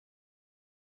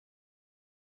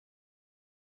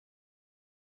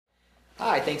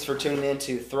Hi, thanks for tuning in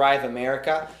to Thrive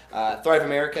America. Thrive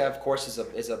America, of course,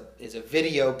 is a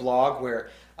video blog where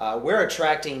we're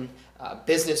attracting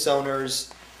business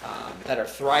owners that are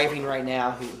thriving right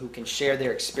now who can share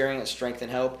their experience, strength,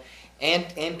 and hope,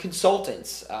 and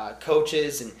consultants,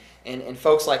 coaches, and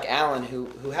folks like Allan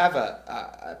who have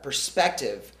a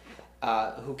perspective,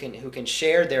 who can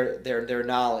share their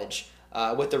knowledge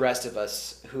with the rest of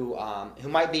us who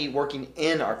might be working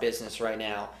in our business right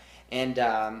now.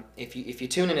 And if you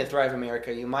tune in to Thrive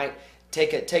America, you might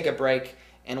take a break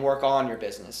and work on your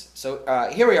business. So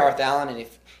here we are with Allan, and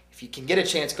if you can get a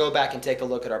chance, go back and take a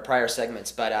look at our prior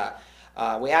segments. But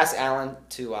we asked Allan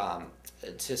to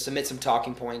submit some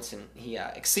talking points, and he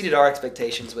exceeded our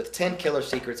expectations with 10 killer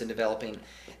secrets in developing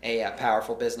a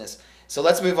powerful business. So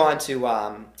let's move on to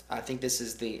I think this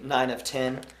is the 9 of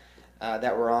 10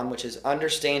 that we're on, which is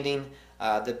understanding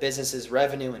the business's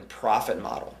revenue and profit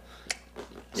model.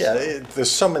 Yeah,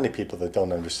 there's so many people that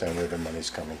don't understand where their money's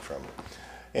coming from.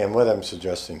 And what I'm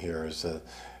suggesting here is that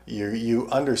you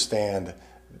understand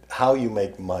how you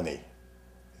make money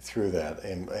through that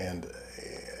and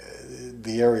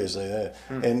the areas like that.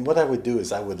 And what I would do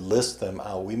is I would list them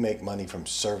out. We make money from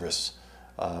service,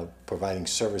 providing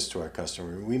service to our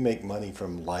customer. We make money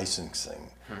from licensing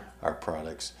our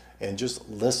products. And just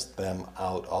list them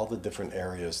out, all the different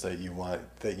areas that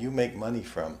you make money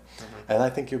from. And I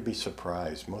think you'll be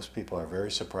surprised. Most people are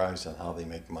very surprised on how they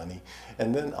make money.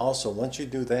 And then also, once you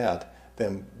do that,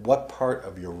 then what part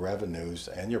of your revenues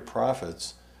and your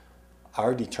profits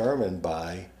are determined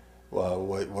by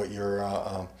what your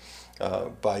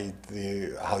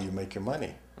how you make your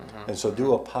money. And so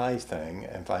do a pie thing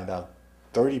and find out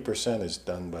 30% is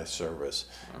done by service.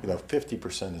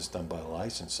 50% is done by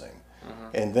licensing.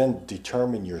 And then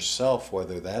determine yourself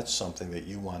whether that's something that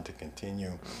you want to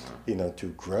continue, to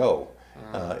grow.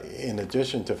 In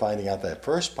addition to finding out that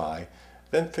first pie,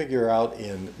 then figure out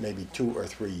in maybe 2 or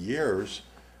 3 years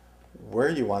where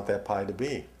you want that pie to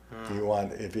be. Do you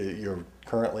want, if you're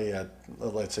currently at,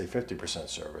 let's say, 50%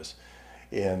 service,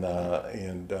 and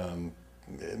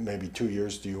maybe 2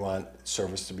 years, do you want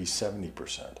service to be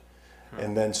 70%?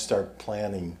 And then start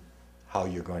planning how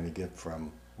you're going to get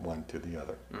from one to the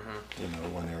other,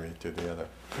 one area to the other.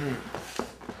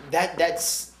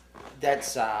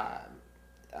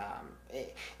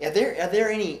 Are there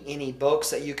any books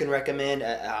that you can recommend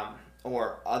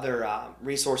or other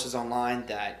resources online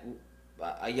that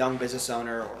a young business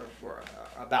owner or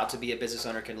about to be a business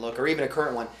owner can look, or even a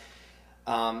current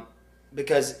one,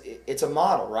 because it's a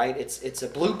model, right? It's a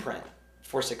blueprint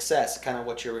for success, kind of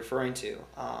what you're referring to.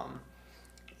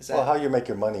 Well, how you make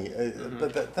your money,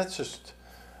 but that's just.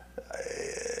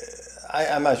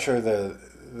 I'm not sure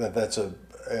that's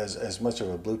as much of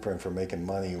a blueprint for making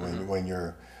money when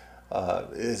you're.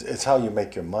 It's how you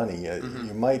make your money.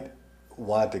 You might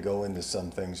want to go into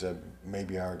some things that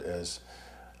maybe aren't as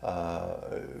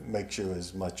makes you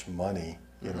as much money,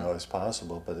 as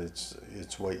possible. But it's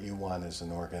what you want as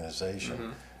an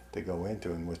organization to go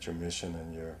into, and what your mission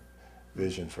and your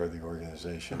vision for the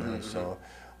organization is. So,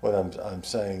 what I'm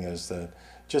saying is that.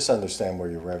 Just understand where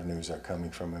your revenues are coming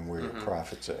from and where your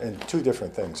profits are. And two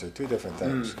different things. They're two different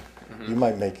things. You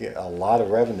might make a lot of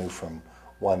revenue from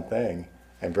one thing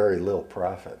and very little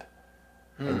profit.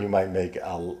 And you might make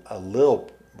a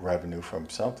little revenue from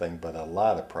something but a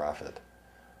lot of profit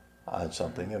on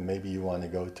something. And maybe you want to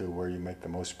go to where you make the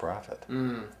most profit.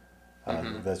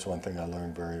 That's one thing I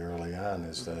learned very early on,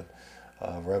 is that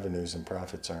revenues and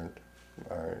profits aren't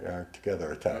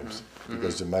together at times,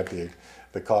 because there might be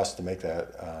the cost to make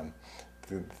that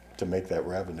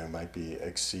revenue might be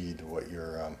exceed what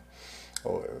your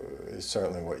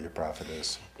certainly what your profit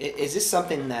is. Is this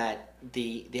something that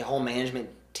the whole management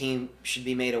team should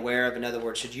be made aware of? In other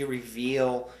words, should you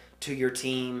reveal to your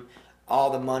team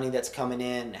all the money that's coming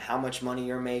in, how much money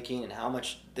you're making, and how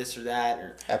much this or that?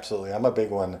 Or absolutely, I'm a big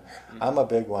one. I'm a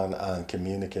big one on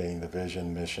communicating the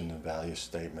vision, mission, and value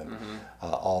statement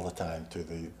all the time to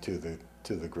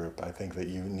the group. I think that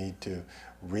you need to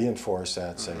reinforce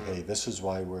that. Say, hey, this is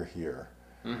why we're here.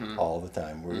 All the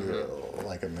time. We're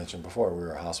like I mentioned before,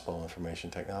 we're a hospital information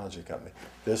technology company.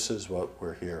 This is what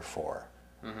we're here for,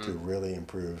 to really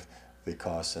improve the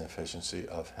cost and efficiency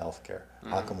of healthcare.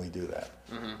 How can we do that?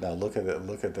 Now look at it.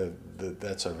 Look at the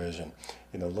that's our vision.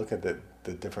 Look at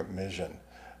the different mission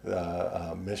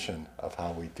of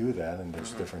how we do that, and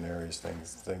there's different areas,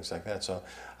 things like that. So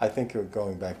I think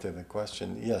going back to the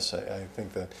question, yes, I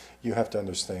think that you have to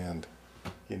understand,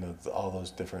 all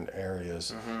those different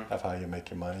areas of how you make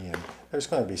your money, and there's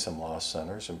going to be some loss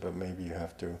centers, but maybe you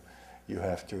have to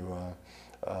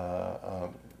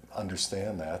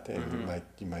understand that, and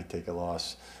you might take a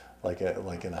loss like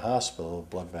in a hospital,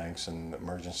 blood banks and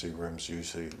emergency rooms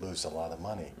usually lose a lot of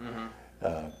money.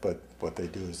 But what they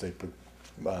do is they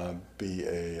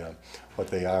what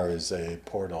they are is a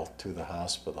portal to the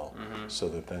hospital, so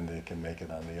that then they can make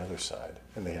it on the other side,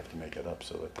 and they have to make it up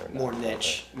so that they're not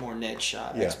more niche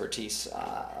expertise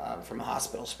from a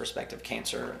hospital's perspective,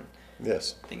 cancer and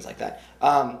yes, things like that.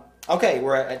 Okay,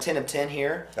 we're at 10 of 10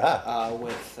 here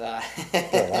with the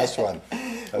last one.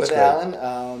 That's with great.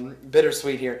 Allan.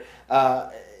 Bittersweet here.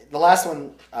 The last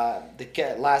one,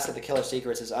 the last of the killer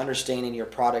secrets is understanding your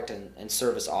product and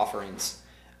service offerings.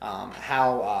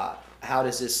 How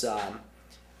does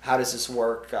this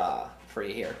work for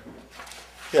you here?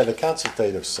 Yeah, the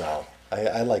consultative sell.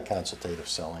 I like consultative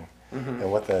selling,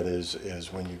 and what that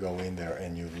is when you go in there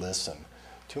and you listen.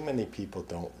 Too many people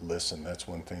don't listen. That's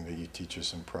one thing that you teach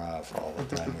us improv all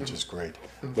the time, which is great.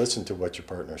 Listen to what your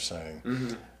partner's saying,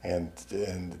 and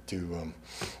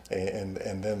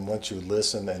then once you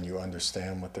listen and you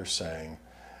understand what they're saying,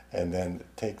 and then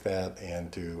take that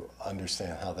and to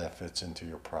understand how that fits into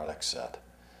your product set,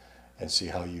 and see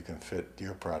how you can fit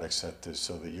your product set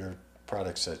so that your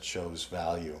product set shows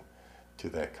value to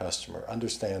that customer.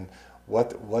 Understand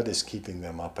what is keeping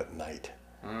them up at night.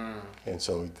 And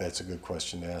so that's a good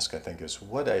question to ask, I think, is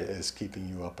what is keeping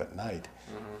you up at night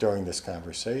during this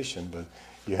conversation. But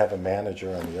you have a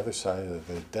manager on the other side of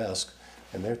the desk,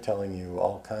 and they're telling you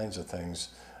all kinds of things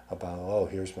about, oh,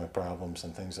 here's my problems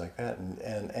and things like that,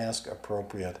 and ask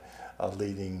appropriate not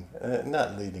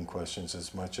leading questions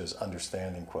as much as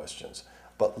understanding questions,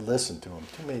 but listen to them.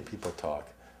 Too many people talk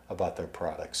about their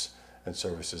products and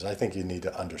services. I think you need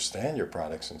to understand your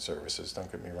products and services,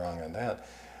 don't get me wrong on that,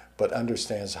 but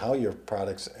understands how your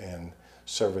products and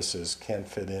services can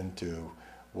fit into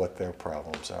what their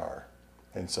problems are.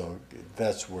 And so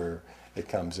that's where it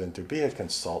comes into, be a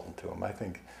consultant to them. I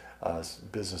think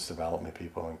business development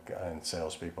people and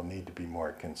salespeople need to be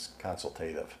more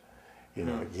consultative. You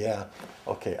know, yeah,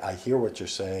 okay, I hear what you're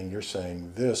saying. You're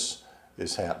saying this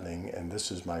is happening and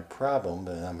this is my problem,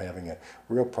 and I'm having a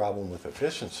real problem with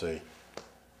efficiency.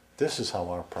 This is how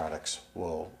our products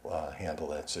will handle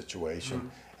that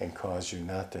situation and cause you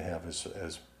not to have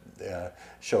as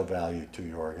show value to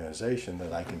your organization,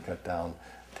 that I can cut down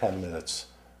 10 minutes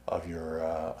of your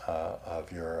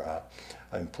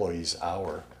employee's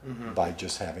hour by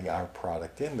just having our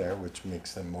product in there, which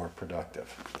makes them more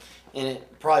productive. And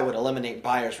it probably would eliminate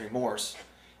buyer's remorse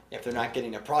if they're not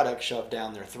getting a product shoved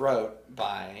down their throat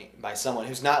by someone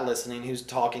who's not listening, who's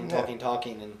talking,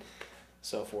 and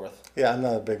so forth. Yeah, I'm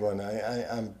not a big one.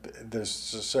 I'm there's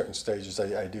certain stages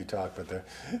I do talk, but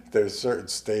there's certain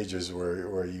stages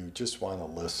where you just want to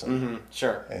listen.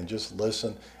 Sure. And just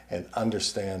listen and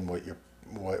understand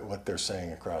what they're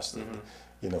saying across the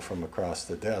from across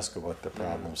the desk of what the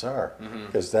problems are,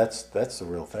 because that's the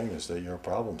real thing, is that you're a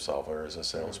problem solver as a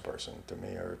salesperson to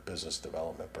me, or a business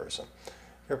development person.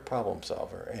 You're a problem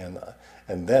solver,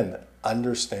 and then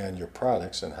understand your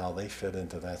products and how they fit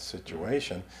into that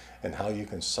situation, and how you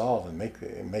can solve and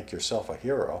make yourself a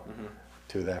hero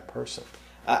to that person.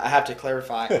 I have to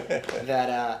clarify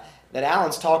that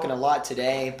Allan's talking a lot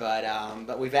today,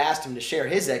 but we've asked him to share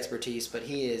his expertise. But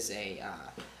he is a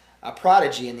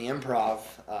prodigy in the improv,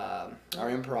 our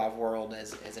improv world,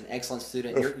 as an excellent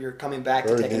student. You're coming back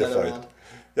to take another round.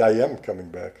 Yeah, I am coming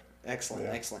back. Excellent,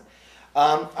 excellent.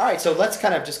 All right, so let's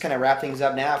kind of wrap things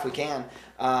up now if we can.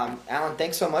 Allan,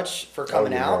 thanks so much for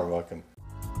coming out. You're welcome.